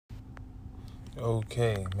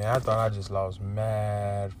Okay, man, I thought I just lost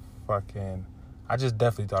mad fucking... I just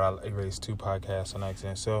definitely thought I erased 2 podcasts on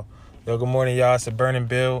accident. So, yo, good morning, y'all. It's a burning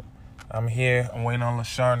bill. I'm here. I'm waiting on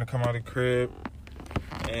LaShawn to come out of the crib.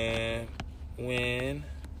 And when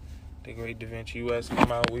the Great Da Vinci US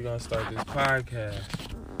come out, we're going to start this podcast.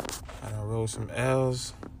 I done rolled some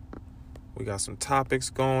L's. We got some topics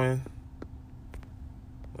going.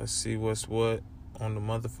 Let's see what's what on the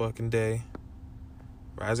motherfucking day.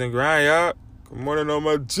 Rise and grind, y'all. Good morning, all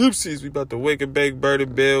my gypsies. We about to wake and bake,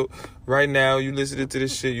 burden build. Right now, you listening to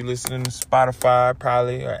this shit. You listening to Spotify,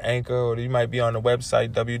 probably, or Anchor, or you might be on the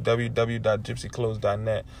website,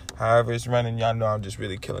 www.gypsyclothes.net. However it's running, y'all know I'm just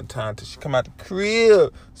really killing time till she come out the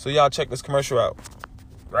crib. So y'all check this commercial out.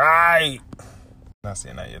 Right. Not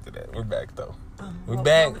saying that yet today. We're back, though. We're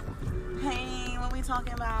back. Hey, what we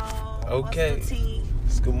talking about? Okay. What's the tea?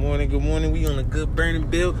 Good morning, good morning. We on a good burning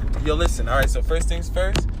build. Yo, listen. All right, so first things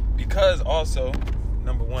first. Because also,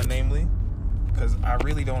 number one, namely, because I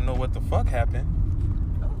really don't know what the fuck happened.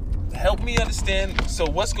 Help me understand. So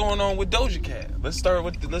what's going on with Doja Cat? Let's start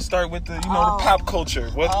with the the pop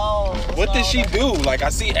culture. What did she do? Like, I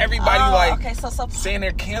see everybody so saying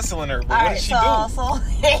they're canceling her, but what did she do? All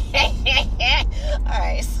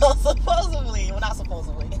right, so supposedly, well, not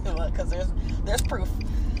supposedly, because there's proof.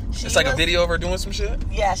 It's like a video of her doing some shit.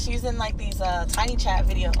 Yeah, she's in like these tiny chat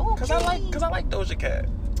videos. Oh, because I like Doja Cat.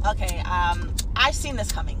 Okay, I've seen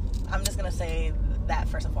this coming. I'm just gonna say that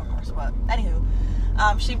first and foremost. But anywho,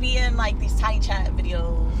 she be in like these tiny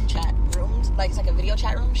video chat rooms, like it's like a video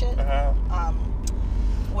chat room shit.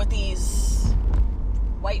 With these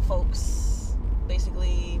white folks,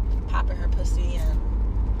 basically popping her pussy and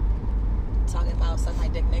talking about suck my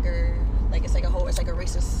dick nigger. Like it's like a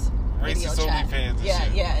racist video chat. Fans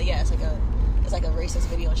Yeah. It's like a racist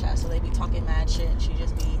video chat. So they be talking mad shit. And she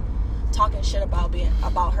just be talking shit about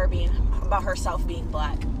herself being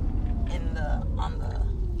black on the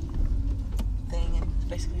thing, and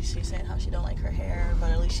basically she's saying how she don't like her hair, but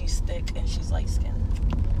at least she's thick and she's light skinned.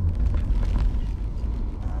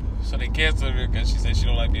 So they canceled her because she said she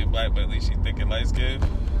don't like being black, but at least she's thick and light skinned.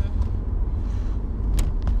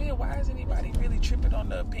 Man, why is anybody really tripping on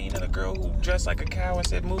the opinion of a girl who dressed like a cow and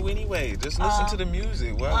said moo anyway? Just listen to the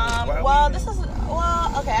music. I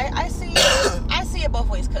see it both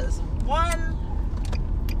ways, because one,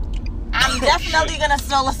 I'm definitely gonna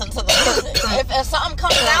still listen to the music. If something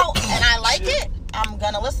comes out and I like it, I'm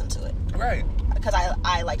gonna listen to it. Right. Because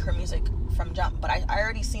I like her music from jump. But I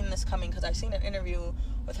already seen this coming, because I seen an interview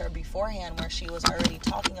with her beforehand where she was already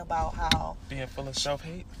talking about how being full of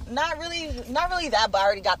self-hate. Not really that, but I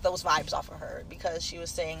already got those vibes off of her, because she was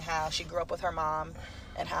saying how she grew up with her mom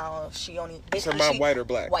and how she only basically. Is her mom white or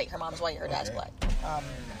black? White. Her mom's white. Her dad's black.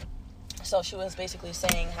 So she was basically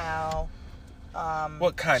saying how.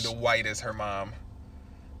 What kind of white is her mom?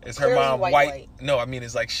 Is her mom white? No, I mean,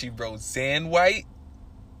 is like she Roseanne white,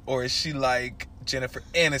 or is she like Jennifer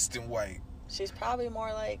Aniston white? She's probably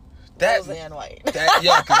more like Roseanne white. Because I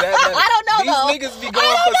don't know. These niggas be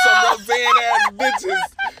going for some Roseanne ass bitches.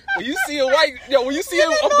 When you see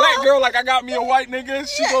a black girl like I got me a white nigga,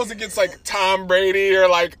 she goes against like Tom Brady or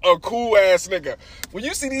like a cool ass nigga. When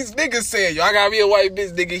you see these niggas saying, "Yo, I got me a white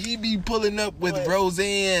bitch," nigga, he be pulling up with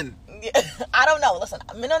Roseanne. I don't know. Listen,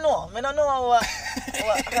 I don't know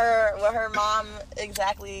what her mom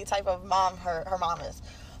exactly type of mom her mom is,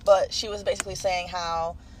 but she was basically saying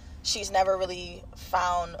how she's never really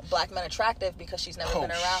found black men attractive because she's never been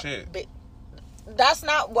around. Shit. That's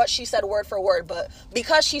not what she said word for word, but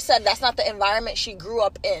because she said that's not the environment she grew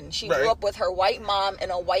up in. She grew up with her white mom in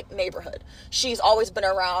a white neighborhood. She's always been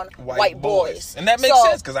around white boys. And that makes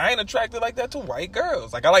sense, because I ain't attracted like that to white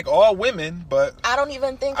girls. Like, I like all women, but I don't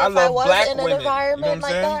even think if I was in an environment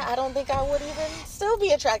like that, I don't think I would even still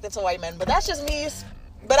be attracted to white men. But that's just me.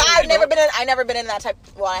 But I never been in that type.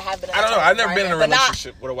 Well, I have been in that type. I've never been in a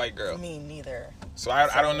relationship with a white girl. Me neither. So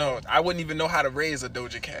I don't know. I wouldn't even know how to raise a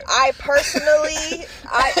Doja Cat. I personally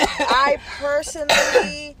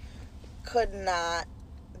could not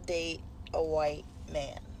date a white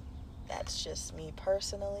man. That's just me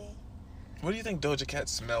personally. What do you think Doja Cat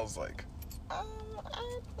smells like? I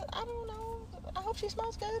don't know. I hope she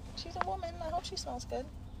smells good. She's a woman. I hope she smells good.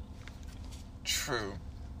 True.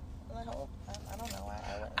 I hope. I don't know.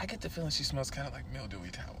 I get the feeling she smells kind of like mildewy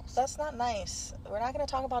towels. That's not nice. We're not going to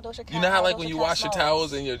talk about Doja Cat. You know how like when you wash your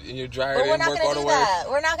towels and your dryer didn't work all the way?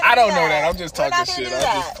 We're not going to do that. I don't know that. I'm just talking shit.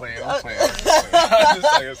 I'm just playing. I'm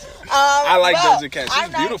just I like Doja Cat. She's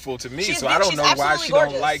beautiful to me, so I don't know why she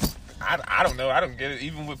don't like. I don't know. I don't get it.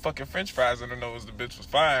 Even with fucking French fries in her nose, the bitch was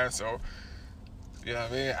fine. So, you know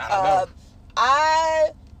what I mean? I don't know.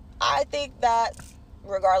 I think that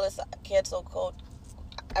regardless, cancel culture.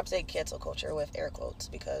 I'm saying cancel culture with air quotes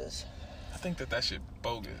because I think that shit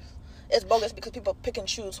bogus. It's bogus because people pick and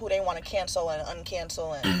choose who they want to cancel and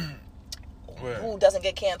uncancel and who doesn't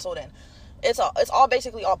get canceled, and it's all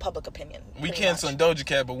basically all public opinion. We canceling Doja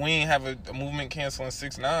Cat, but we ain't have a movement canceling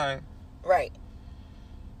 6ix9ine. Right.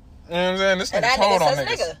 You know what I'm saying? This nigga told on niggas.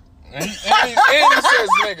 Nigga. And he says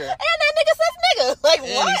nigga. And that nigga says nigga. Like,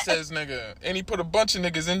 and what? He says nigga. And he put a bunch of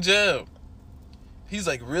niggas in jail. He's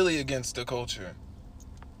like really against the culture.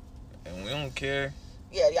 And we don't care.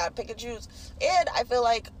 Yeah, you gotta pick and choose. And I feel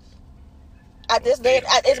like at this day,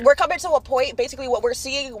 we're coming to a point, basically what we're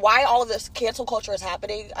seeing, why all of this cancel culture is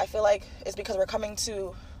happening, I feel like, is because we're coming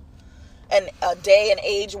to a day and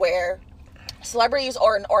age where celebrities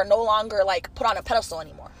are no longer, like, put on a pedestal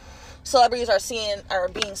anymore. Celebrities are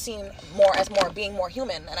being seen being more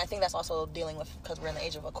human, and I think that's also dealing with, because we're in the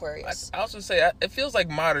age of Aquarius. I also say, it feels like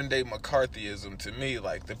modern day McCarthyism to me.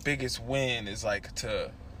 Like, the biggest win is, like,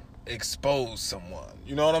 to expose someone.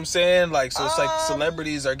 You know what I'm saying? Like, so it's like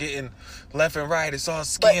celebrities are getting left and right. It's all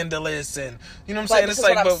scandalous, and you know what I'm saying? It's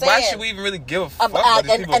like, but why should we even really give a fuck about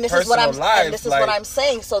these people's personal lives? And this is what I'm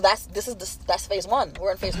saying. So that's phase one.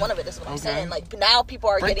 We're in phase one of it. This is what I'm saying. Like, now people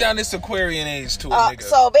are break down this Aquarian age to a nigga.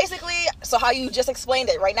 So basically, how you just explained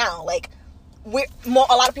it right now, like, a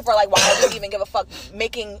lot of people are like, why do we even give a fuck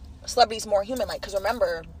making celebrities more human? Like, because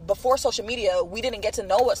remember, before social media, we didn't get to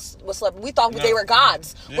know what celebrities. We thought they were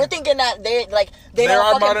gods. Yeah. We're thinking that they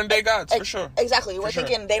are modern day gods for sure. Exactly. We're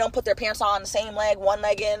thinking they don't put their pants on the same leg, one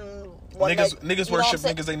leg in, one leg. Niggas worship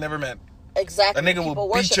niggas they never met. Exactly. A nigga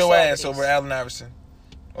will beat your ass over Allen Iverson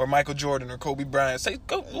or Michael Jordan or Kobe Bryant. Say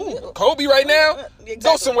Kobe right now. Exactly.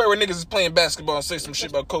 Go somewhere where niggas is playing basketball and say some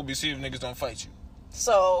shit about Kobe. See if niggas don't fight you.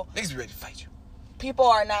 So niggas be ready to fight you. People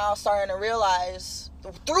are now starting to realize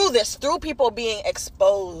through people being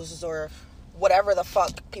exposed or whatever the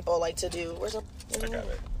fuck people like to do. Where's the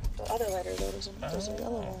other letter though? There's a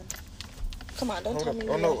yellow one. Come on, don't tell me.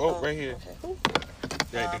 Oh no, right here. Okay.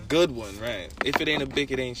 Right, the good one, right? If it ain't a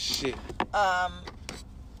bick, it ain't shit. I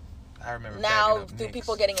remember now through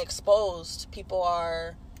people getting exposed, people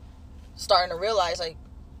are starting to realize like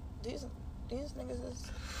these niggas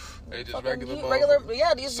is. They just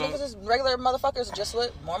these niggas is regular motherfuckers just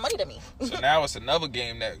with more money than me. So now it's another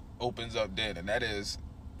game that opens up then, and that is...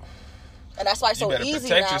 And that's why it's so easy now. You better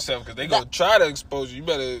protect yourself, because they gonna try to expose you. You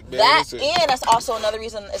better... And that's also another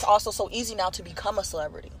reason it's also so easy now to become a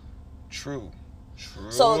celebrity. True.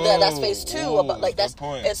 So that's phase two.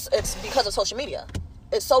 It's because of social media.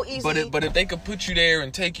 It's so easy. But if they could put you there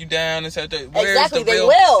and take you down and stuff, exactly, they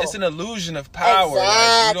will. It's an illusion of power. Exactly.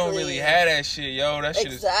 Like, you don't really have that shit, yo. That shit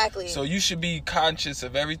exactly. So you should be conscious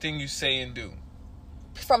of everything you say and do.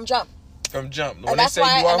 From jump. When that's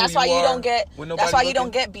why you don't get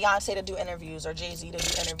Beyonce to do interviews or Jay-Z to do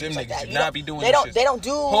interviews. Them like niggas that. do not be doing They don't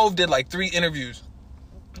do. Hov did like 3 interviews.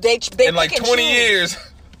 They in like 20 years.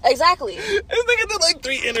 Exactly. This nigga did like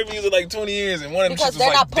 3 interviews in like 20 years, and one of them because shit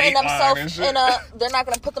was like they're not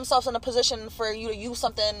going to put themselves in a position for you to use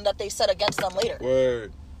something that they said against them later.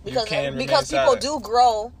 Word. Because people do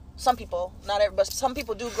grow. Some people, not everybody, but some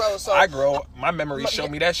people do grow. So I grow. My memories show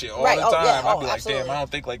me that shit all the time. I'll be like, absolutely. Damn, I don't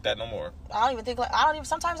think like that no more.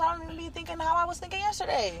 Sometimes I don't even be thinking how I was thinking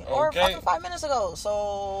yesterday or fucking 5 minutes ago.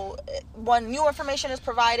 So when new information is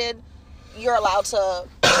provided, you're allowed to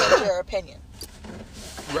change your opinion.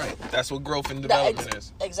 Right. That's what growth and development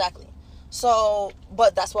is. Exactly. So,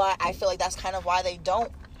 but that's why I feel like that's kind of why they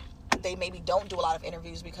maybe don't do a lot of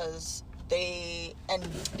interviews, because they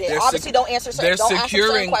obviously don't answer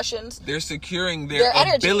certain questions. They're securing their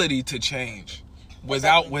ability to change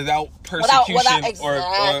without persecution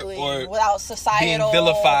or without societal being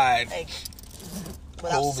vilified.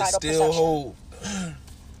 Without societal perception.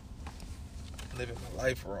 Living my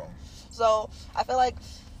life wrong. So I feel like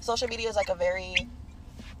social media is like a very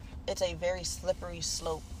slippery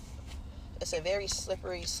slope. It's a very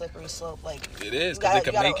slippery slope. Like, it is, because it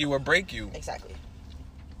can make you or break you. Exactly.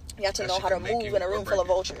 You have to know how to move in a room full of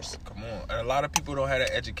vultures. Come on. And a lot of people don't have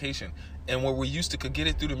that education. And where we used to could get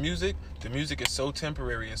it through the music is so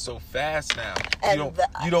temporary and so fast now.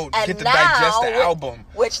 You don't get to digest the album.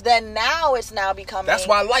 Which then now it's now becoming... That's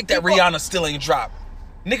why I like that Rihanna still ain't dropped.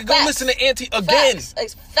 Nigga, go listen to Auntie again.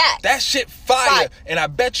 It's facts. That shit fire. And I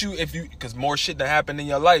bet you because more shit that happened in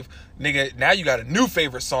your life, nigga, now you got a new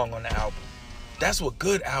favorite song on the album. That's what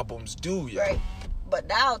good albums do, yo. Right. But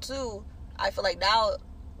now, too, I feel like now,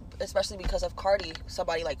 especially because of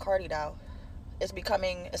somebody like Cardi now, it's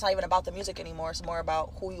not even about the music anymore. It's more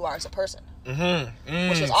about who you are as a person.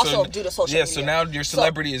 which is also due to social media. So now your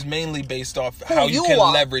celebrity is mainly based off how you can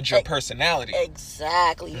leverage your personality.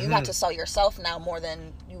 Exactly. You have to sell yourself now more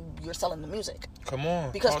than you're selling the music. Come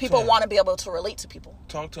on. Because people want to be able to relate to people.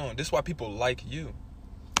 Talk to them. This is why people like you.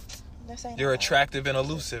 You're attractive and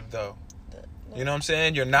elusive, though. You know what I'm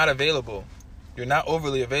saying? You're not available. You're not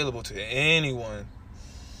overly available to anyone.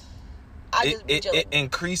 It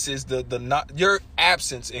increases your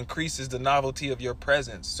absence increases the novelty of your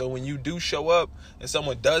presence. So when you do show up and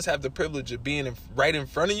someone does have the privilege of being right in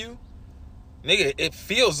front of you, nigga, it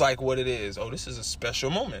feels like what it is. Oh, this is a special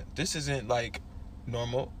moment. This isn't like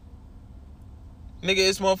normal. Nigga,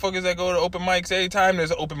 it's motherfuckers that go to open mics every time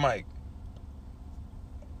there's an open mic.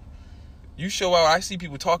 You show out, I see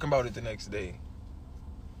people talking about it the next day.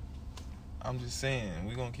 I'm just saying,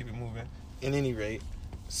 we're going to keep it moving. At any rate,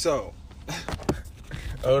 so,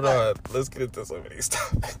 hold on. Let's get into some of these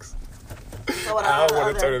topics. So I don't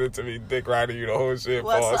want to turn it into me dick riding you the whole shit.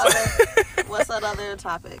 What's that other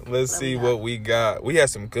topic? Let's see what we got. We had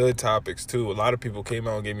some good topics, too. A lot of people came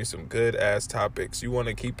out and gave me some good-ass topics. You want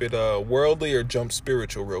to keep it worldly or jump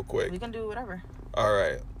spiritual real quick? We can do whatever. All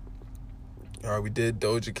right, we did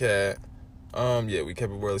Doja Cat. Yeah, we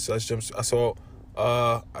kept it worldly. So let's jump. I saw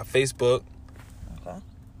Facebook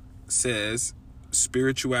says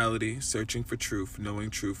spirituality, searching for truth, knowing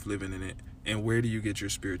truth, living in it. And where do you get your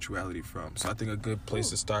spirituality from? So I think a good place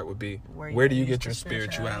to start would be, where do you get your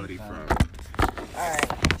spirituality from? All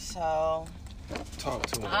right, so talk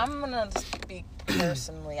to me. I'm gonna speak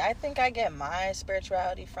personally. I think I get my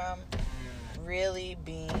spirituality from really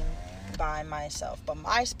being by myself. But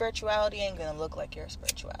my spirituality ain't gonna look like your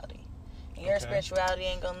spirituality. And your spirituality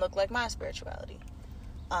ain't gonna look like my spirituality.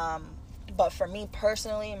 But for me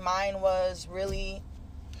personally, mine was really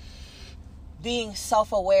being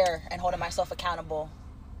self-aware and holding myself accountable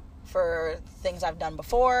for things I've done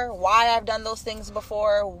before, why I've done those things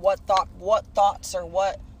before, what thoughts or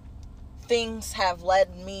what things have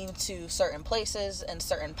led me to certain places and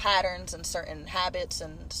certain patterns and certain habits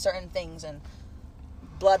and certain things and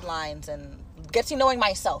bloodlines, and knowing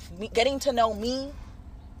myself, getting to know me.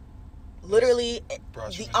 Literally,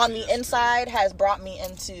 on the inside has brought me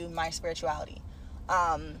into my spirituality.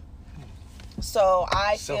 So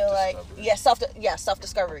I feel like,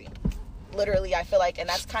 self-discovery. Literally, I feel like, and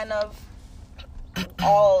that's kind of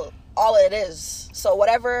all it is. So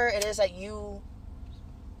whatever it is that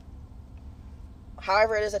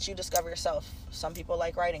however it is that you discover yourself. Some people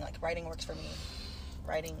like writing. Like, writing works for me.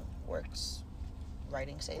 Writing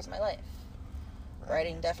saves my life.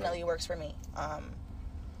 Writing definitely works for me.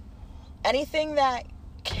 Anything that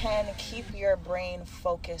can keep your brain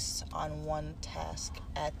focused on one task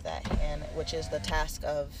at that hand, which is the task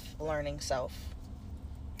of learning self.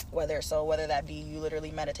 Whether that be you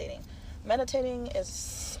literally meditating. Meditating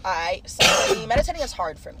is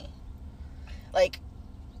hard for me. Like,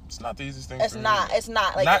 it's not the easiest thing. It's not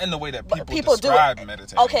like, not in the way that people describe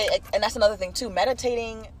meditating. Okay, and that's another thing too.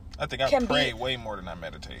 Meditating. I think I pray way more than I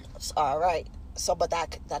meditate. All right. So, but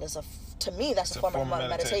that is to me, that's a form of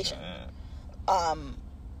meditation. Yeah.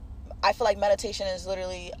 I feel like meditation is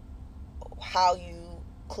literally how you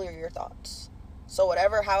clear your thoughts. So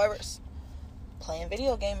however, playing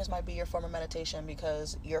video games might be your form of meditation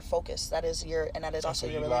because you're focused. That is also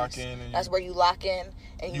your release. That's where you lock in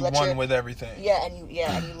and you let one with everything. Yeah, and you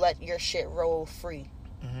let your shit roll free.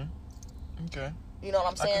 Mm-hmm. Okay. You know what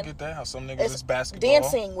I'm saying? I can get that. How some niggas is basketball.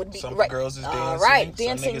 Dancing would be some right. girls is dancing. Right.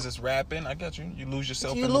 Dancing. Some niggas is rapping. I get you. You lose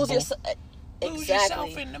yourself. You in lose the yourself. Exactly. Lose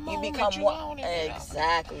yourself in the moment. You become one.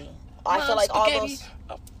 Exactly. I feel like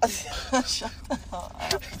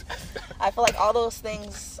I feel like all those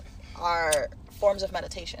things are forms of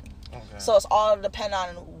meditation. Okay. So it's all depend on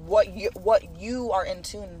what you are in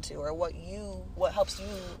tune to, or what helps you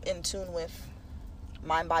in tune with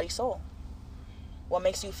mind, body, soul. What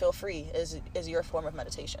makes you feel free is your form of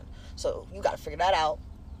meditation. So you got to figure that out.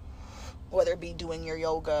 Whether it be doing your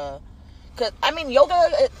yoga, because I mean yoga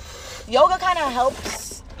kind of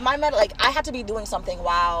helps my like I have to be doing something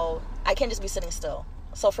while I can't just be sitting still.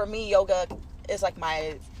 So for me, yoga is like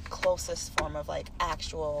my closest form of like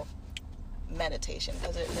actual meditation,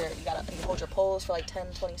 because you hold your pose for like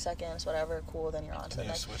 10-20 seconds, whatever, cool, then you're on to the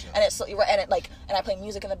next. And I play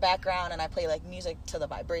music in the background, and I play like music to the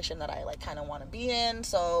vibration that I like kind of want to be in.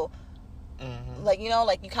 So like, you know,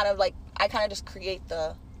 like you kind of like I kind of just create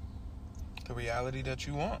the reality that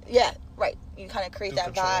you want. Yeah, right. You kind of create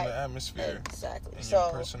that vibe, the atmosphere, exactly. And so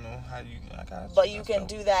your personal I got you. But you can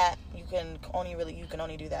do that. You can only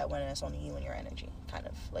do that when it's only you and your energy, kind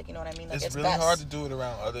of like, you know what I mean. Like, it's really best. hard to do it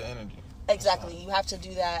around other energy. Exactly. You have to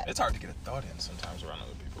do that. It's hard to get a thought in sometimes around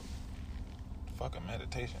other people. fucking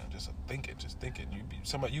meditation, just thinking.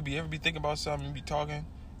 You ever be thinking about something, you be talking,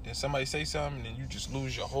 then somebody say something, and then you just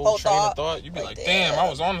lose your whole train of thought. You be like, damn, I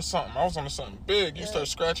was on to something big. You start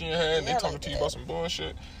scratching your head, and they talking to you about some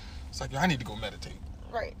bullshit. It's like, I need to go meditate.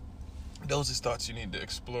 Right. Those are thoughts you need to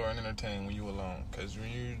explore and entertain when you alone. Because when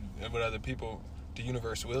you with other people, the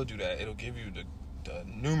universe will do that. It'll give you the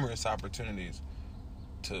numerous opportunities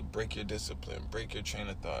to break your discipline, break your train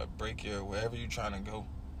of thought, break your wherever you're trying to go.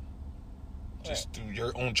 Just through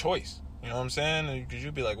your own choice. You know what I'm saying? Because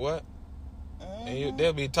you'll be like, what? Mm-hmm. And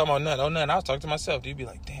they'll be talking about nothing. Oh, nothing. I was talking to myself. You'll be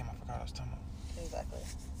like, damn, I forgot what I was talking about. Exactly.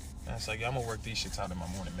 And it's like, yeah, I'm going to work these shits out in my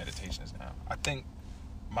morning meditations now. I think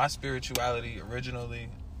my spirituality originally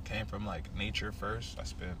came from, like, nature first. I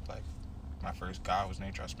spent, like, my first God was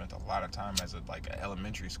nature. I spent a lot of time as an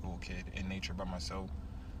elementary school kid in nature by myself.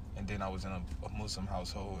 And then I was in a Muslim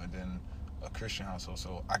household and then a Christian household.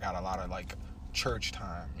 So I got a lot of, like, church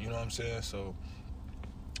time. You know what I'm saying? So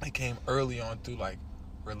it came early on through, like,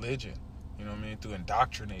 religion. You know what I mean? Through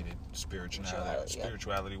indoctrinated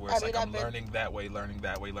spirituality where it's I'm learning that way.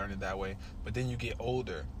 But then you get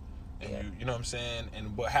older. And you know what I'm saying?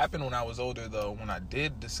 And what happened when I was older, though, when I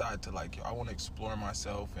did decide to, like, I want to explore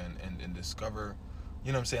myself and discover,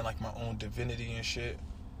 you know what I'm saying, like, my own divinity and shit,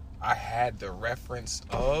 I had the reference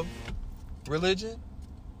of religion,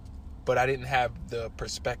 but I didn't have the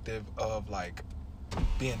perspective of, like,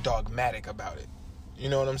 being dogmatic about it. You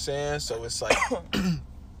know what I'm saying? So it's like,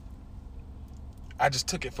 I just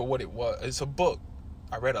took it for what it was. It's a book.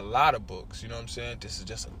 I read a lot of books, you know what I'm saying? This is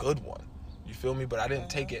just a good one. You feel me? But I didn't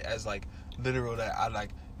take it as, like, literal that I, like,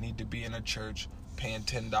 need to be in a church paying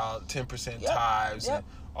 10% tithes and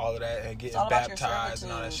all of that and getting baptized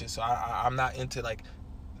and all that shit. So I'm not into, like,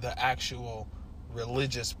 the actual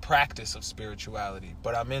religious practice of spirituality,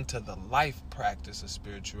 but I'm into the life practice of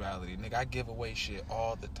spirituality. Nigga, I give away shit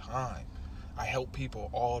all the time. I help people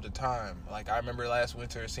all the time. Like, I remember last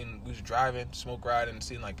winter, we was driving, smoke riding, and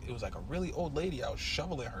seeing, like, it was, like, a really old lady out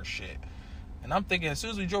shoveling her shit. And I'm thinking, as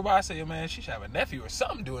soon as we drove by, I said, yo, man, she should have a nephew or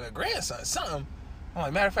something doing a grandson, something. I'm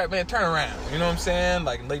like, matter of fact, man, turn around. You know what I'm saying?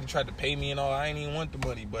 Like, the lady tried to pay me and all. I ain't even want the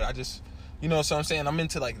money, but I just, you know what I'm saying? I'm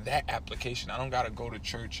into, like, that application. I don't got to go to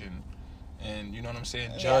church and you know what I'm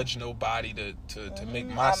saying, judge nobody to make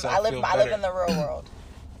myself feel better. I live in the real world.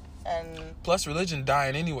 And plus, religion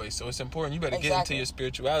dying anyway, so it's important. You better get into your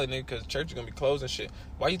spirituality, nigga, because church is going to be closed and shit.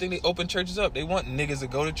 Why you think they open churches up? They want niggas to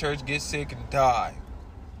go to church, get sick, and die.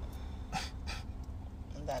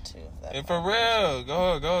 That too. And for real,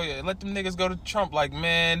 go. Yeah. Let them niggas go to Trump. Like,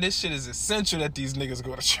 man, this shit is essential that these niggas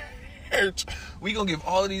go to church. We gonna give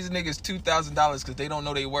all of these niggas $2,000 because they don't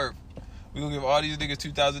know they worth. We gonna give all these niggas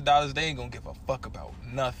 $2,000. They ain't gonna give a fuck about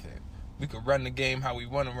nothing. We could run the game how we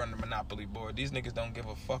want to run the Monopoly board. These niggas don't give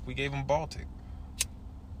a fuck. We gave them Baltic.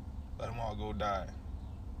 Let them all go die.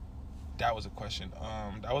 That was a question.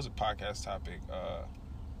 That was a podcast topic.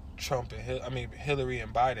 Trump and Hillary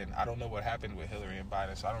and Biden. I don't know what happened with Hillary and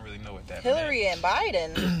Biden, so I don't really know what that Hillary and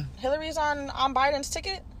Biden. Hillary's on Biden's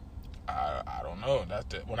ticket? I don't know.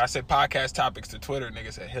 When I said podcast topics to Twitter,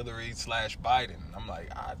 niggas said Hillary/Biden. I'm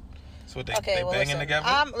like, so what they banging together?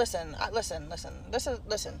 Listen.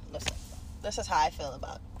 This is how I feel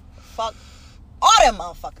about it. Fuck all them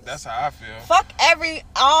motherfuckers. That's how I feel. Fuck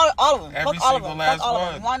all of them. Every Fuck all single of them. last Fuck all one.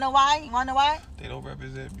 of them. You wanna know why? They don't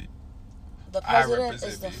represent me. The president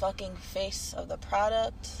is the fucking face of the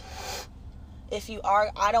product.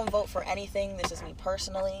 I don't vote for anything. This is me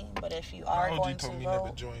personally. But if you are going to vote, me never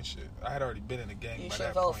join shit. I had already been in the gang. You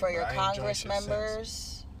should vote for your Congress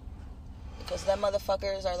members. Because them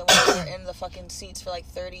motherfuckers are the ones that are in the fucking seats for like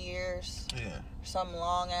 30 years. Yeah. Some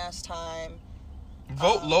long ass time.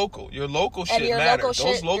 Vote local. Your local shit matters.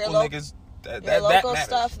 Those local niggas. That local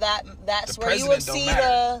stuff. That's where you will see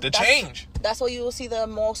the change. That's where you will see the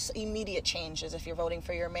most immediate changes if you're voting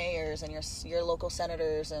for your mayors and your local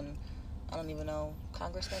senators and I don't even know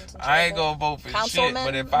congressmen. I ain't gonna vote for shit,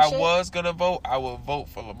 but if I was gonna vote, I would vote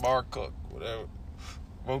for Lamar Cook. Whatever.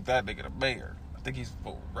 Vote that nigga the mayor. I think he's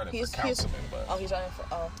running for councilman. He's running for.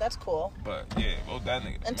 Oh, that's cool. But yeah, vote that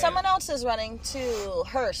nigga. And someone else is running too.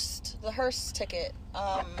 The Hearst ticket.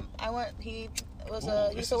 He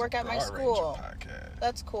used to work at my school.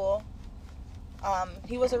 That's cool.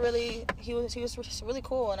 He was really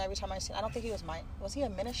cool, and every time I don't think he was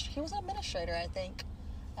he was an administrator, I think,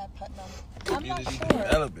 at Putnam. I'm not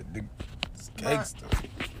sure. Gangster.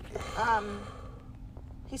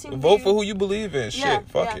 He seemed vote for who you believe in. Shit,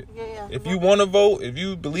 fuck it. Yeah. If you want to vote, if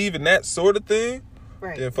you believe in that sort of thing,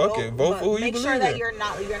 then fuck it. Vote for who you believe in. Make sure that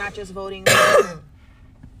you're not just voting.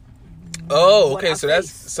 Oh, okay.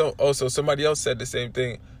 So somebody else said the same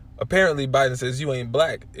thing. Apparently, Biden says you ain't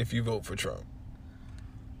black if you vote for Trump.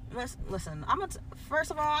 Listen,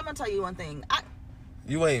 first of all, I'm gonna tell you one thing.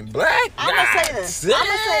 You ain't black? I'm gonna say this.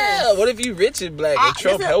 What if you rich and black and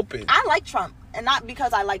Trump helping? I like Trump. And not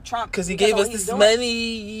because I like Trump. Because he gave us this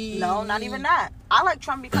money. No, not even that. I like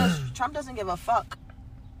Trump because Trump doesn't give a fuck.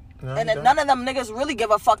 No, and then none of them niggas really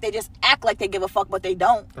give a fuck. They just act like they give a fuck, but they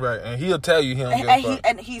don't. Right, and he'll tell you he don't give a fuck.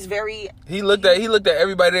 And he's very... He looked at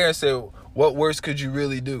everybody there and said, what worse could you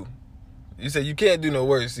really do? You said, you can't do no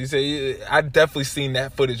worse. You said, I definitely seen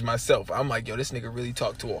that footage myself. I'm like, yo, this nigga really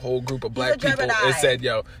talked to a whole group of black people and said,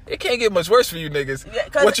 yo, it can't get much worse for you niggas.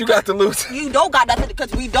 Yeah, what you got to lose? You don't got nothing,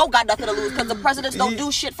 because we don't got nothing to lose, because the presidents don't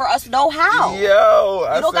do shit for us no how.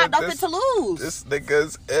 Yo, you don't got nothing to lose. This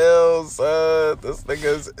nigga's ill, son. This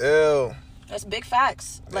nigga's ill. That's big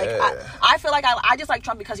facts. Like, yeah. I feel like I just like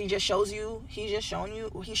Trump because he's showing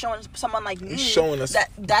someone like me. He's showing us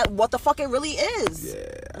that what the fuck it really is.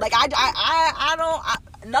 Yeah. Like I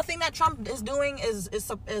don't nothing that Trump is doing is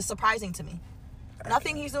surprising to me.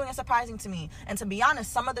 Nothing he's doing is surprising to me. And to be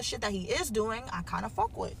honest, some of the shit that he is doing, I kind of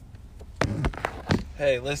fuck with.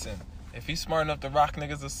 Hey, listen. If he's smart enough to rock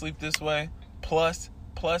niggas to sleep this way, plus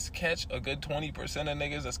catch a good 20% of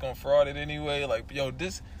niggas that's gonna fraud it anyway. Like,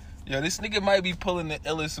 this nigga might be pulling the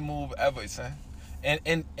illest move ever, son.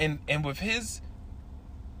 And with his,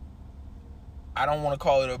 I don't want to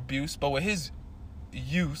call it abuse, but with his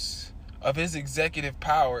use of his executive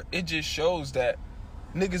power, it just shows that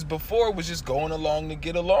niggas before was just going along to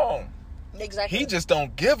get along. Exactly. He just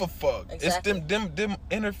don't give a fuck. Exactly. It's them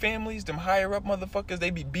inner families, them higher up motherfuckers,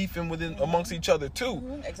 they be beefing within amongst each other too.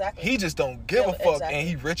 Mm-hmm. Exactly. He just don't give a fuck, and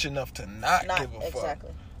he rich enough to not give a fuck.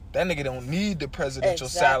 Exactly. That nigga don't need the presidential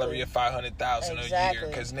salary of $500,000 a year,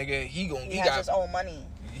 because nigga he got his own money.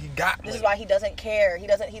 He got money. This is why he doesn't care. He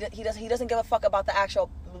doesn't give a fuck about the actual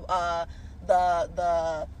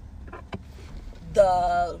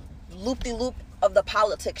the loop-de-loop of the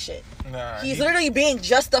politics shit. Nah, he's literally being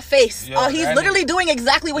just the face. He's literally doing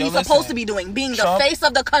exactly what he's supposed to be doing, being the face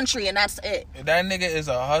of the country, and that's it. That nigga is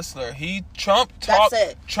a hustler. Trump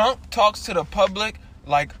talks to the public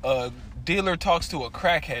like a dealer talks to a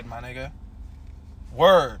crackhead, my nigga.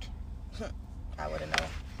 Word. I wouldn't know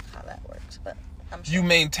how that works, but I'm sure. You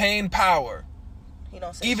maintain power. You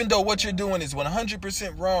don't say even though what you're doing is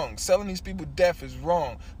 100% wrong. Selling these people death is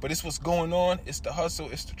wrong. But it's what's going on. It's the hustle.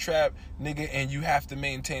 It's the trap, nigga. And you have to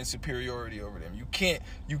maintain superiority over them. You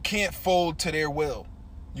can't fold to their will.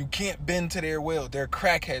 You can't bend to their will. They're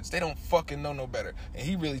crackheads. They don't fucking know no better. And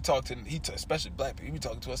he really talked to especially black people. He be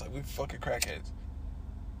talking to us like we fucking crackheads.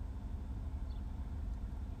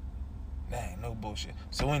 Dang, no bullshit.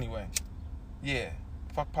 So anyway, yeah,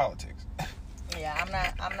 fuck politics. Yeah,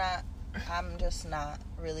 I'm just not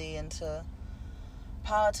really into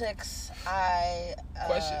politics.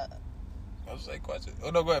 Question. I was like, question.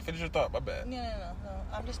 Oh no, go ahead. Finish your thought. My bad. No.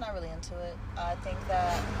 I'm just not really into it. I think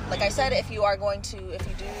that, like I said, if you do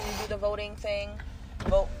the voting thing,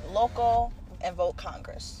 vote local and vote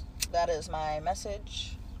Congress. That is my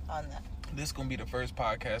message on that. This is gonna be the first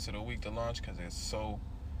podcast of the week to launch because it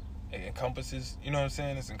encompasses, you know what I'm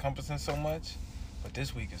saying? It's encompassing so much. But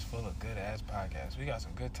this week is full of good-ass podcasts. We got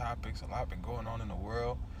some good topics. A lot been going on in the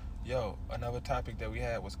world. Yo, another topic that we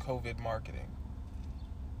had was COVID marketing.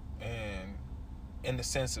 And in the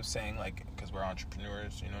sense of saying, like, because we're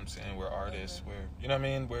entrepreneurs, you know what I'm saying? We're artists. Mm-hmm. We're, you know what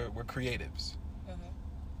I mean? We're creatives. Mm-hmm.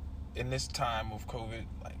 In this time of COVID,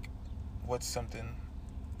 like, what's something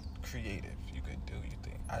creative you could do, you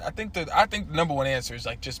think? I think the number one answer is,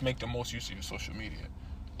 like, just make the most use of your social media.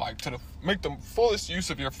 Like, make the fullest use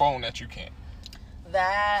of your phone that you can.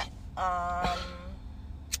 That,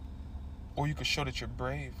 Or you could show that you're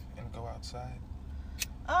brave and go outside.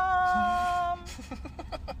 I'm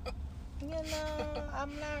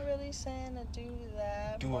not really saying to do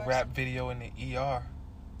that. Do a rap video in the ER.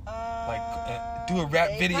 Do a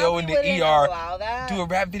rap video in the ER. Do a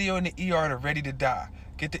rap video in the ER to Ready to Die.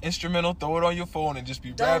 Get the instrumental, throw it on your phone, and just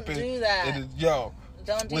be rapping. Don't do that.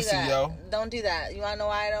 Don't do listen, that. Yo. Don't do that. You wanna know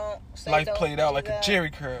why I don't say life don't played out like a Jerry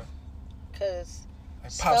curl. Cause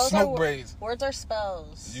like pop smoke braids. Words are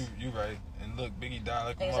spells. You right. And look, Biggie died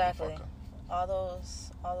like a motherfucker. All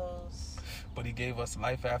those. But he gave us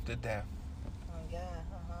life after death. Oh yeah.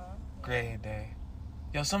 Great day.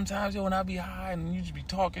 Yo, sometimes when I be high and you just be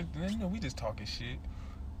talking, we just talking shit.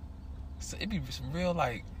 So it be some real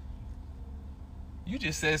like. You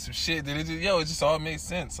just said some shit that it just all made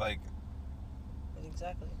sense. Like.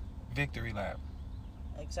 Exactly. Victory lap.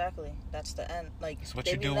 Exactly. That's the end. Like, it's what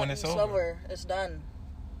you do when it's over. It's done.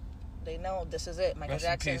 They know this is it. Michael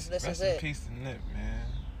Jackson, this is it. Rest in peace to Nip, man.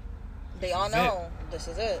 They all know this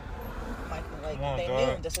is it. Michael, like, they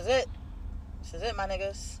knew this is it. This is it, my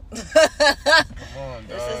niggas. Come on, dog.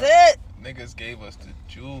 This is it. Niggas gave us the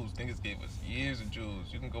jewels. Niggas gave us years of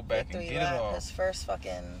jewels. You can go back and get it all. His first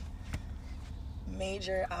fucking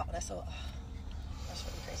major out. That's really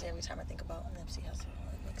crazy. Every time I think about Nipsey Hussle,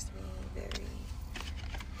 it makes me very.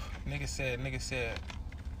 Nigga said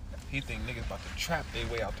he think niggas about to trap their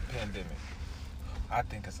way out the pandemic. I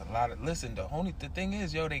think it's a lot of. Listen, the thing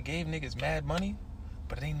is, yo, they gave niggas mad money,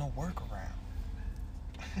 but it ain't no workaround.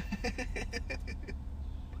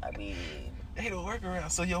 I mean, they don't work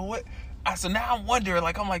around. So yo, what? So now I'm wondering,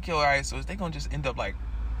 like, I'm like, yo, all right. So is they gonna just end up like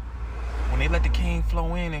when they let the king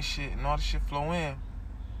flow in and shit and all the shit flow in?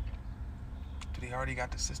 Do they already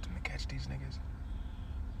got the system to catch these niggas?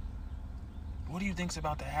 What do you think's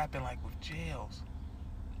about to happen, like with jails?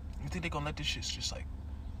 You think they gonna let this shit just like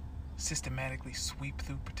systematically sweep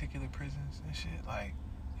through particular prisons and shit, like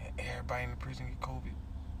everybody in the prison get COVID?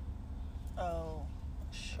 Oh,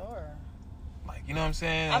 sure. Like, you know what I'm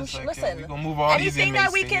saying? I'm it's sure. Like, Listen, we gonna move all these anything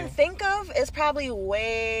that we inmates can think of is probably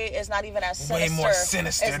is not even as sinister. Way more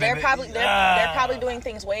sinister. They're probably doing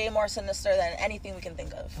things way more sinister than anything we can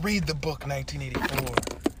think of. Read the book, 1984.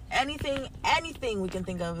 Anything we can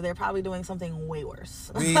think of, they're probably doing something way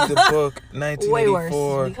worse. Read the book, 1984. Way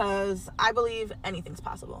worse, because I believe anything's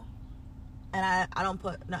possible, and I don't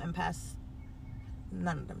put nothing past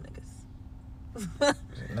none of them niggas.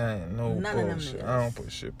 None of them niggas. I don't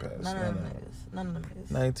put shit past none of them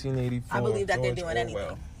niggas. 1984. I believe that George they're doing anything.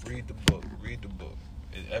 Orwell. Read the book.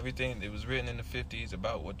 Everything, it was written in the 50s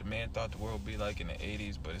about what the man thought the world would be like in the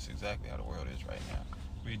 80s, but it's exactly how the world is right now.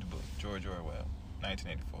 Read the book, George Orwell,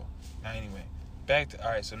 1984. Now anyway, back to,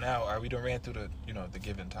 all right, so now we done ran through the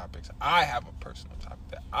given topics. I have a personal topic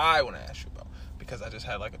that I want to ask you about, because I just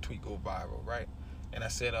had like a tweet go viral, right? And I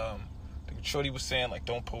said, the shorty was saying, like,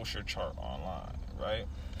 don't post your chart online, right?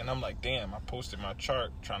 And I'm like, damn, I posted my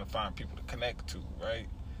chart trying to find people to connect to, right?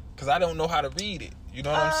 Because I don't know how to read it. You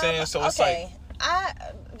know what I'm saying? So it's like...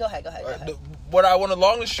 Go ahead. What I want to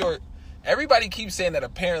long and short, everybody keeps saying that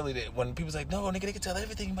apparently that when people's like, no, nigga, they can tell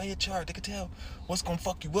everything about your chart. They can tell what's going to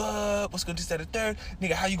fuck you up, what's going to do that, a third.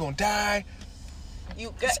 Nigga, how you going to die?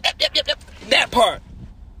 Yep. That part.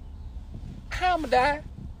 How I'm going to die?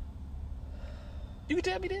 You can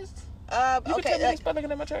tell me this? You can tell me this by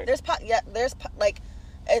looking at my chart.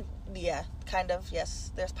 Kind of,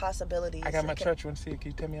 yes. There's possibilities. I got my chart. You want to see it?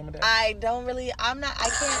 Can you tell me I'm gonna die? I can't.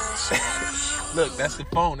 Look, that's the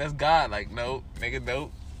phone. That's God. Like, no, nigga,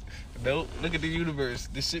 no. Look at the universe.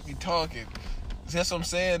 This shit be talking. That's what I'm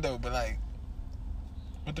saying, though. But, like,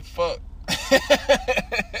 what the fuck?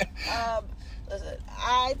 Listen,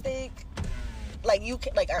 I think, like, you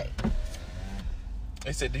can, like, all right.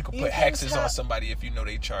 They said you could put hexes on somebody if you know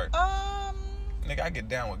they chart. Nigga, I get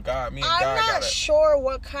down with God. Me and God I'm not sure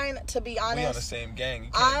what kind, to be honest. We on the same gang. You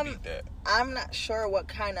can't beat that. I'm not sure what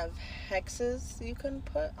kind of hexes you can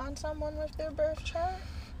put on someone with their birth chart.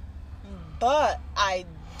 But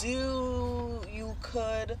you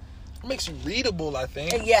could... It makes you readable, I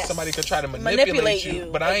think. Yes. Somebody could try to manipulate you.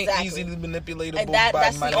 But I ain't easily manipulatable. And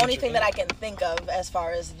that's the only thing that I can think of as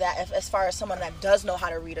far as that. As far as someone that does know how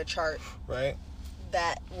to read a chart. Right.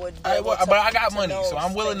 That would be but I got money, so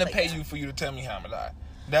I'm willing to pay you for you to tell me how I'm gonna die.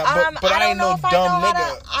 But I ain't no dumb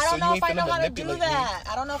nigga. I don't know if I know how to do that.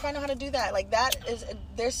 I don't know if I know how to do that. Like, that is,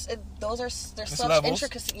 there's such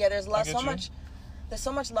intricacy. Yeah, there's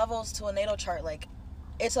so much levels to a natal chart. Like,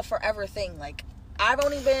 it's a forever thing. Like, I've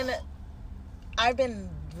been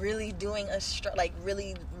really doing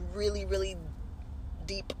really, really, really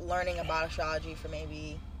deep learning about astrology for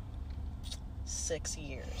maybe 6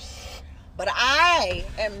 years. But I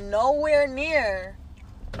am nowhere near,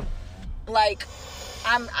 like,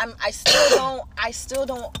 I still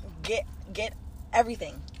don't get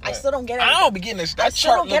everything. Right. I still don't get everything. I don't be getting this. That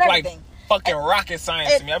chart look like fucking rocket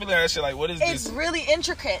science to me. I be looking at that shit like, what is this? It's really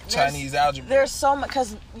intricate. Chinese algebra. There's so much,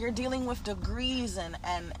 because you're dealing with degrees and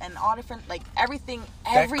all different, like, everything.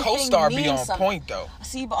 That co-star be on point, though.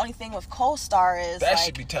 See, but only thing with co-star is that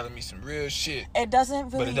should be telling me some real shit. It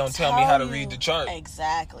doesn't really. But it don't tell me how to read the chart.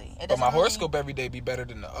 Exactly. But my horoscope every day be better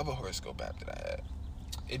than the other horoscope app that I had.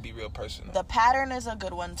 It'd be real personal. The pattern is a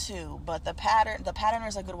good one too, but the pattern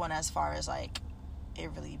is a good one as far as, like, it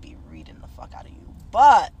really be reading the fuck out of you.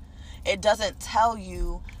 But it doesn't tell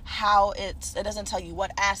you it doesn't tell you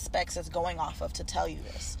what aspects it's going off of to tell you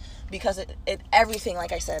this, because it everything,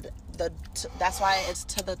 like I said, that's why it's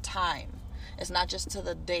to the time. It's not just to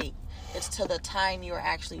the date. It's to the time you were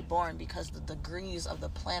actually born, because the degrees of the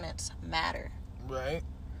planets matter. Right.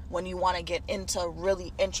 When you want to get into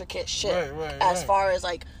really intricate shit, as far as,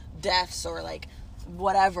 like, deaths or, like,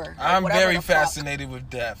 whatever. I'm very fascinated with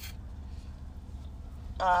death.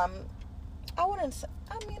 I wouldn't say,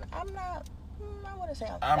 I wouldn't say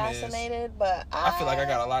I'm fascinated, but I feel like I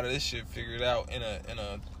got a lot of this shit figured out in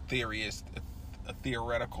a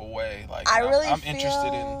theoretical way. Like, I'm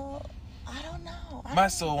interested in. I don't know. My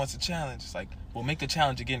soul wants a challenge. It's like, we'll make the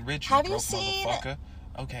challenge again, rich, you broke motherfucker.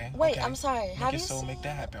 Okay. Wait, okay. I'm sorry. Make your soul make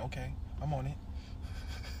that happen. Okay, I'm on it.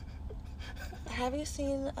 Have you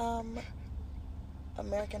seen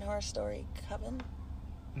American Horror Story Coven?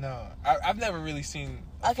 No, I've never really seen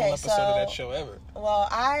a full episode of that show ever. Well,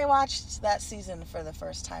 I watched that season for the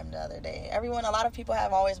first time the other day. A lot of people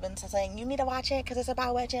have always been saying, you need to watch it because it's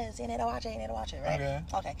about witches. You need to watch it, right?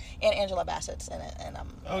 Okay. And Angela Bassett's in it. And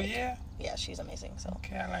oh, yeah? Yeah, she's amazing. So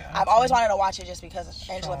okay, I've always wanted to watch it just because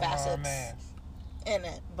Angela Bassett's in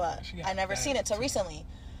it. But I never seen it till recently.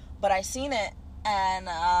 But I seen it, and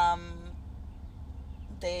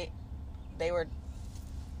they were...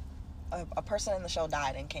 A person in the show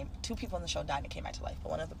died and came. 2 people in the show died and came back to life. But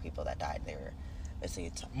one of the people that died, they were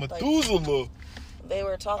basically Methuselah. They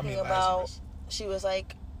were talking about. She was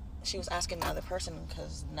asking another person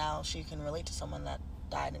because now she can relate to someone that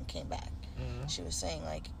died and came back. Mm-hmm. She was saying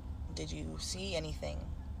like, "Did you see anything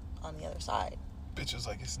on the other side?" Bitch was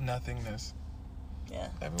like, "It's nothingness." Yeah.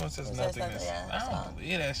 Everyone says nothingness. Yeah, I don't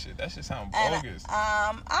believe that shit. That shit sounds bogus.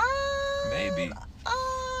 Maybe.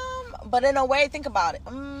 But in a way, think about it.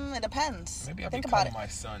 It depends. Maybe I'll think become about it. My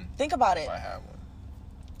son. Think about it. If I have one.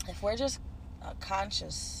 If we're just a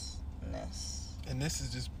consciousness. And this is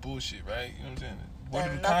just bullshit, right? You know what I'm saying? Where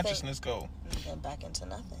did the consciousness go? Then back into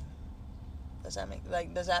nothing. Does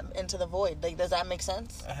that into the void? Like, does that make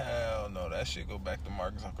sense? Hell no. That shit go back to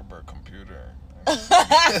Mark Zuckerberg computer. It's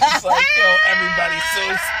like, yo, everybody's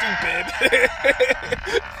so stupid.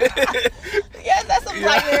 Yeah, that's some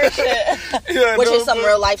Black Mirror shit. Yeah, which is some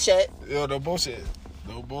real life shit. Yo, no bullshit.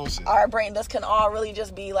 Our brain, this can all really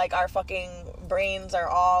just be like our fucking brains are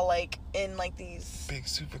all like in like these big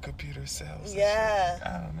supercomputer cells. Yeah.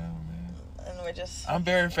 I don't know, man. And we're just... I'm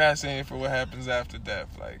very fascinated for what happens after death.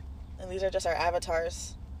 Like, and these are just our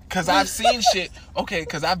avatars. Because I've seen shit. Okay,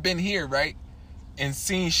 because I've been here, right? And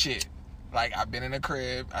seen shit. Like, I've been in a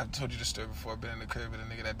crib. I've told you the story before. I've been in the crib with a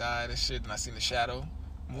nigga that died and shit. And I seen the shadow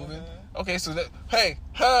moving. Mm-hmm. Okay, so that... Hey,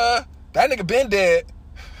 that nigga been dead.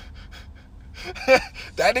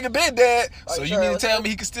 That nigga been dead. So you mean to tell me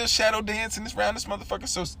he can still shadow dance in this round this motherfucker?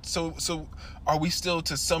 So are we still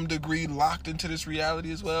to some degree locked into this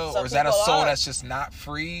reality as well? Or is that a soul that's just not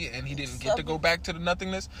free and he didn't get to go back to the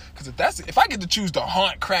nothingness? Because if I get to choose to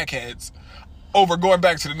haunt crackheads over going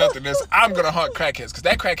back to the nothingness, I'm gonna haunt crackheads because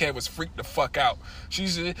that crackhead was freaked the fuck out. She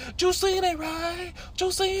said, "You seen it, right? You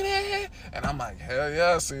seen it?" And I'm like, hell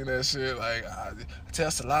yeah, I seen that shit. Like, I tell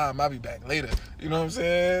Salam I'll be back later. You know what I'm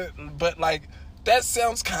saying? But like, that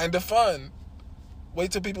sounds kind of fun.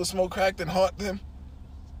 Wait till people smoke crack and haunt them.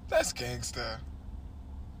 That's gangsta.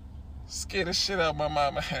 Scare the shit out of my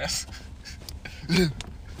mama ass.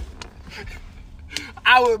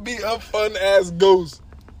 I would be a fun ass ghost.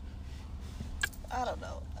 I don't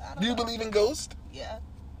know. Do you believe in ghosts? Yeah.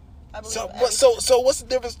 I believe so what's the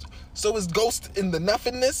difference? So is ghost in the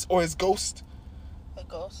nothingness or is ghost? A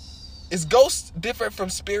ghost. Is ghost different from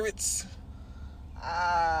spirits?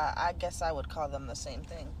 I guess I would call them the same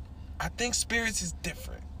thing. I think spirits is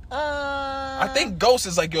different. I think ghost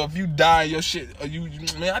is like, yo, if you die, your shit,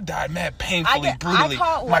 I died mad painfully, brutally.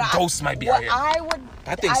 My ghost might be out here.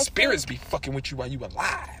 I think spirits be fucking with you while you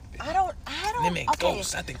alive. I don't. Them ain't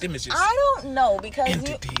ghosts. I think them is just. I don't know because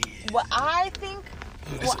entities. What I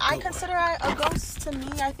consider a ghost to me,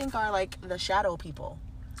 I think are like the shadow people.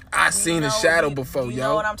 I seen the shadow before, yo. You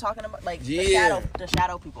know what I'm talking about? Like the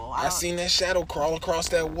shadow people. I seen that shadow crawl across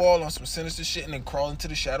that wall on some sinister shit and then crawl into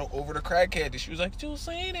the shadow over the crackhead. And she was like, "You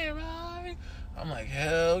seen it, right?" I'm like,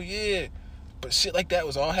 hell yeah. But shit like that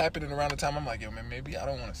was all happening around the time I'm like, yo, man, maybe I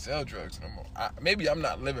don't want to sell drugs no more. Maybe I'm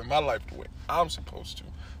not living my life the way I'm supposed to.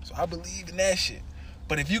 So I believe in that shit.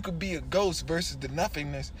 But if you could be a ghost versus the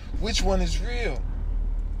nothingness, which one is real?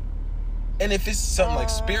 And if it's something like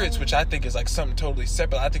spirits, which I think is like something totally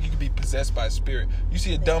separate, I think you could be possessed by a spirit. You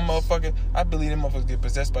see a dumb motherfucker, I believe them motherfuckers get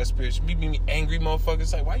possessed by spirits. You meet me angry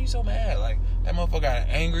motherfuckers, like, why you so mad? Like, that motherfucker got an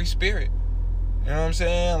angry spirit. You know what I'm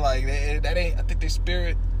saying? Like, that ain't, I think their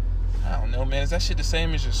spirit, I don't know, man. Is that shit the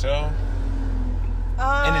same as your soul?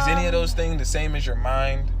 And is any of those things the same as your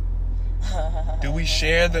mind? Do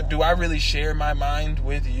I really share my mind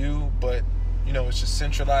with you, but, you know, it's just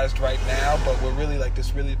centralized right now, but we're really like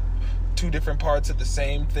this really two different parts of the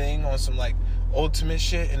same thing on some like ultimate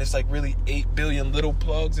shit, and it's like really 8 billion little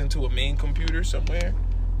plugs into a main computer somewhere.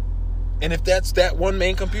 And if that's that one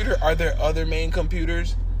main computer, are there other main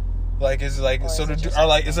computers Like, is it like,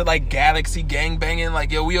 is it like galaxy gangbanging?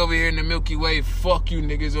 Like, yo, we over here in the Milky Way, fuck you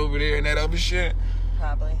niggas over there and that other shit?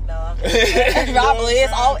 Probably. No. Probably.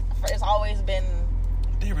 It's always been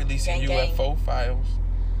They releasing UFO files.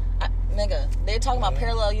 Nigga, they're talking about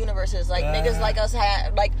parallel universes. Like, niggas like us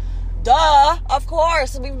had, like, duh, of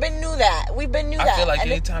course. We've been knew that. I feel like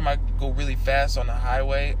anytime I go really fast on the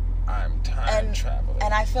highway, I'm time traveling.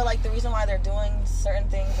 And I feel like the reason why they're doing certain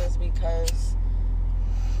things is because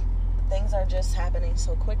things are just happening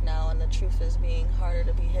so quick now, and the truth is being harder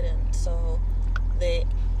to be hidden. So they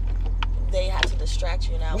have to distract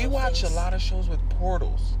you now. We watch a lot of shows with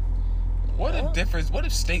portals. What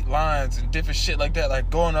if state lines and different shit like that, like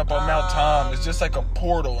going up on Mount Tom, is just like a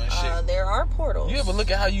portal and shit? There are portals. You ever look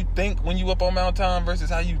at how you think when you up on Mount Tom versus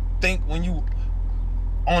how you think when you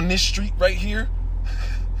on this street right here?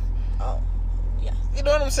 Oh, yeah. You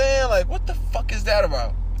know what I'm saying? Like, what the fuck is that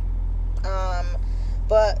about?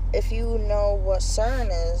 But if you know what CERN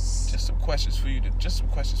is... Just some questions for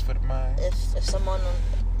the mind. If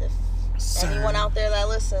anyone out there that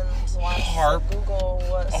listens wants to Google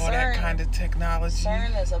what all CERN, that kind of technology.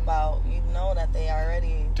 CERN is about, you know that they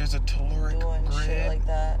already there's a telluric doing grid shit like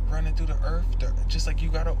that. running through the earth, just like you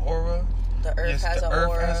got an aura. The earth has an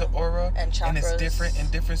aura, and chakras, and it's different in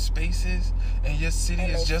different spaces. And your city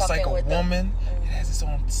is just like a woman. It has its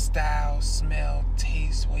own style, smell,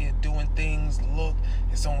 taste, way of doing things, look,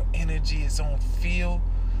 its own energy, its own feel.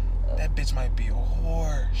 That bitch might be a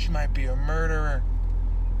whore. She might be a murderer.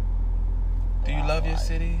 Do you love your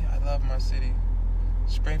city? I love my city.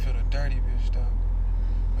 Springfield a dirty bitch, though.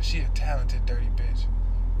 But she a talented dirty bitch.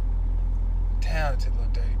 Talented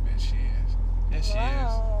little dirty bitch she is. Yes, she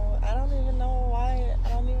is. I don't even know why. I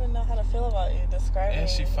don't even know how to feel about you describing. And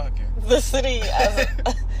she fucking. The city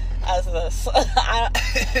as this. I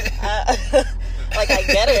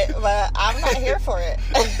get it, but I'm not here for it.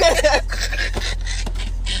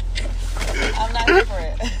 I'm not here for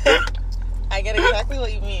it. I get exactly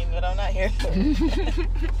what you mean, but I'm not here for it.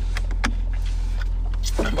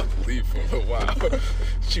 I'm about to leave for a little while.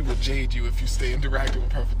 She will jade you if you stay interacting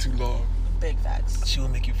with her for too long. Big facts. She will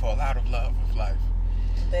make you fall out of love with life.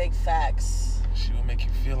 Big facts. She will make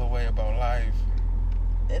you feel a way about life.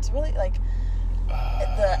 It's really like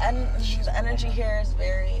the energy here is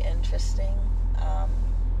very interesting. I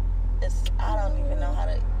don't even know how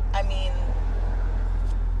to. I mean,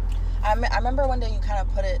 I remember one day you kind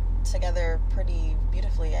of put it together pretty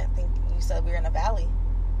beautifully. I think you said we were in a valley.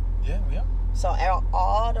 Yeah. So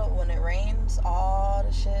when it rains, all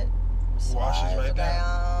the shit washes right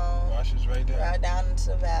down. Right down into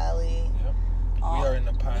the valley. Yep. We are in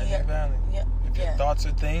the Pioneer Valley. Yep. If your thoughts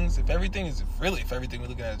are things, if everything we're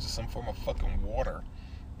looking at is just some form of fucking water.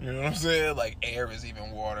 You know what I'm saying? Like air is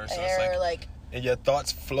even water. So it's like and your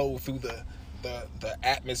thoughts flow through the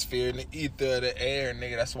atmosphere and the ether of the air,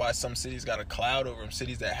 nigga. That's why some cities got a cloud over them.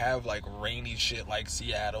 Cities that have like rainy shit like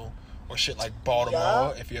Seattle or shit like Baltimore.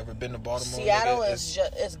 Yeah. If you ever been to Baltimore, Seattle is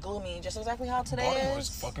gloomy, just exactly how today Baltimore is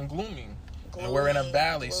fucking gloomy. And we're in a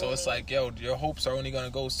valley, so it's like, yo, your hopes are only gonna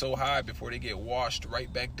go so high before they get washed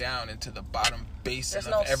right back down into the bottom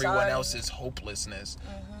basin of everyone else's hopelessness. Mm-hmm.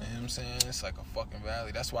 You know what I'm saying? It's like a fucking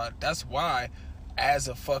valley. That's why, as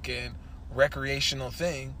a fucking recreational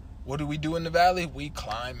thing, what do we do in the valley? We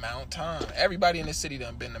climb Mount Tom. Everybody in the city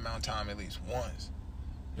done been to Mount Tom at least once.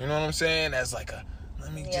 You know what I'm saying? As like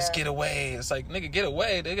let me just get away. It's like, nigga, get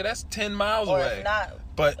away, nigga. That's 10 miles away. If not,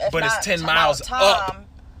 but it's 10 miles up.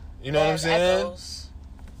 You know what I'm saying? Echoes,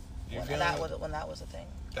 when that was a thing.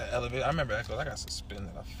 That elevator. I remember Echoes. I got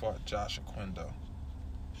suspended. I fought Josh and Quindo.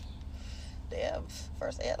 They have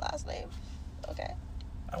first name, last name. Okay.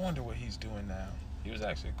 I wonder what he's doing now. He was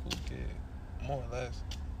actually a cool kid, more or less.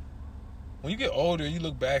 When you get older, you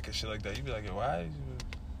look back at shit like that. You be like, yo, why?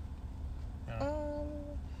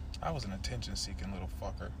 I was an attention-seeking little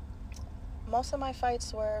fucker. Most of my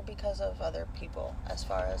fights were because of other people. As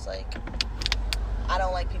far as like, I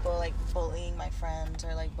don't like people like bullying my friends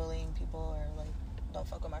or like bullying people or like don't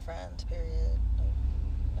fuck with my friends. Period. Like,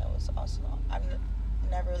 that was awesome. I've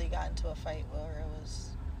never really got into a fight where it was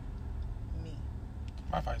me.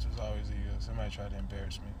 My fights was always either somebody tried to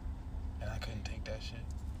embarrass me, and I couldn't take that shit.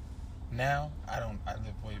 Now, I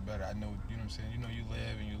live way better. I know, you know what I'm saying? You know, you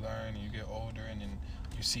live and you learn and you get older and then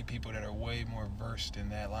you see people that are way more versed in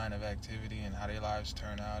that line of activity and how their lives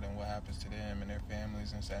turn out and what happens to them and their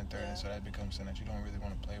families and that and third. And so that becomes something that you don't really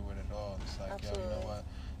want to play with at all. It's like, Absolutely. Yo, you know what?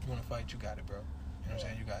 You want to fight, you got it, bro. You know what I'm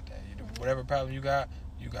saying? You got that. You do whatever problem you got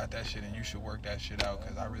that shit and you should work that shit out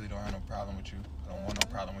because I really don't have no problem with you. I don't want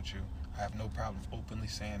no problem with you. I have no problem openly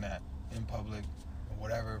saying that in public.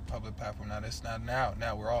 Whatever public platform. Now that's not now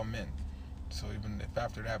we're all men. So even if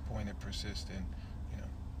after that point it persists, and you know,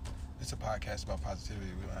 it's a podcast about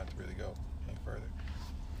positivity, we don't have to really go any further.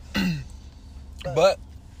 But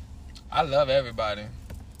I love everybody.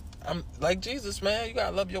 I'm like Jesus, man. You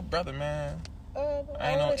gotta love your brother, man.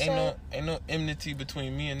 Ain't no enmity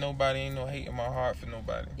between me and nobody. Ain't no hate in my heart for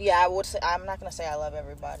nobody. Yeah, I would say I'm not gonna say I love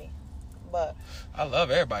everybody, but I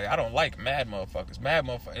love everybody. I don't like mad motherfuckers.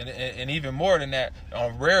 And even more than that,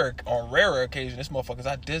 on rarer occasions, it's motherfuckers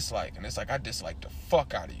I dislike, and it's like I dislike the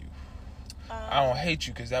fuck out of you. I don't hate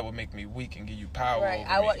you because that would make me weak and give you power. Right.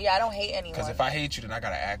 Over me. I don't hate anyone. Because if I hate you, then I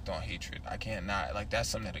gotta act on hatred. I can't not. Like, that's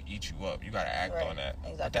something that'll eat you up. You gotta act on that.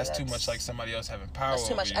 Exactly. But that's too much like somebody else having power. That's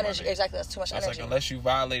too much energy. Exactly. That's too much energy. It's like unless you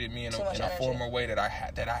violated me in a former way that I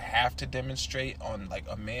have to demonstrate on like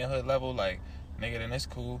a manhood level, like nigga, then it's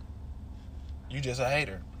cool. You just a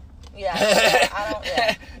hater. Yeah,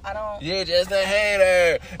 I don't. You're just a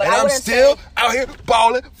hater. But and I'm still out here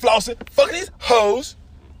balling, flossing, fucking these hoes.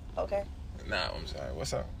 Okay. Nah, I'm sorry.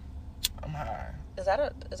 What's up? I'm high. Is that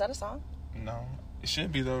a song? No. It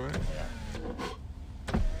should be though, right?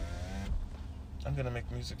 Yeah. I'm gonna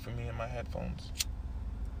make music for me in my headphones.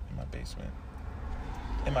 In my basement.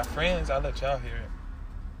 And my friends, I'll let y'all hear it.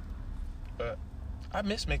 But I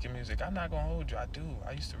miss making music. I'm not gonna hold you. I do.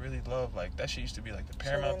 I used to really love, like, that shit used to be like the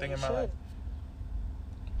paramount thing in my life.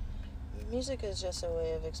 Music is just a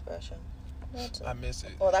way of expression. I miss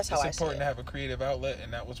it. Well, that's how I see it. It's important to have a creative outlet,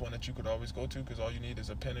 and that was one that you could always go to because all you need is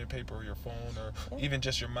a pen and paper or your phone or even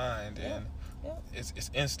just your mind, and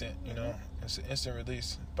it's instant, you know? It's an instant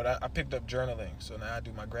release. But I picked up journaling, so now I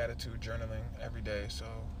do my gratitude journaling every day, so...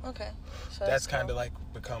 Okay. So that's kind of like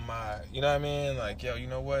become my... You know what I mean? Like, yo, you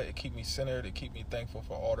know what? It keep me centered, it keep me thankful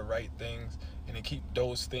for all the right things, and it keep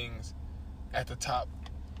those things at the top.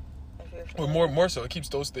 Or more so, it keeps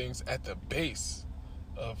those things at the base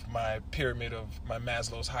of my pyramid of my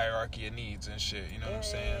Maslow's hierarchy of needs and shit. You know what I'm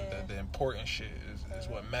saying? The important shit is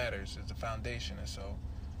what matters, is the foundation. And so,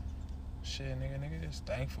 shit, nigga, just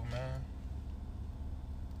thankful, man.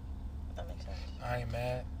 That makes sense. I ain't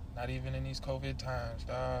mad. Not even in these COVID times,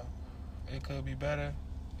 dog. It could be better.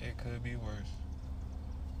 It could be worse.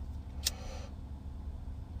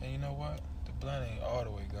 And you know what? The blunt ain't all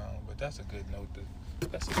the way gone, but that's a good note to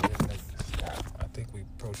stop. I think we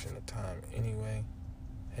approaching the time anyway.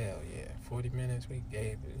 Hell yeah. 40 minutes we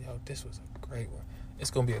gave it. Yo, this was a great one. It's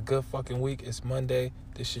going to be a good fucking week. It's Monday.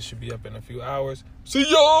 This shit should be up in a few hours. See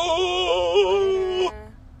y'all!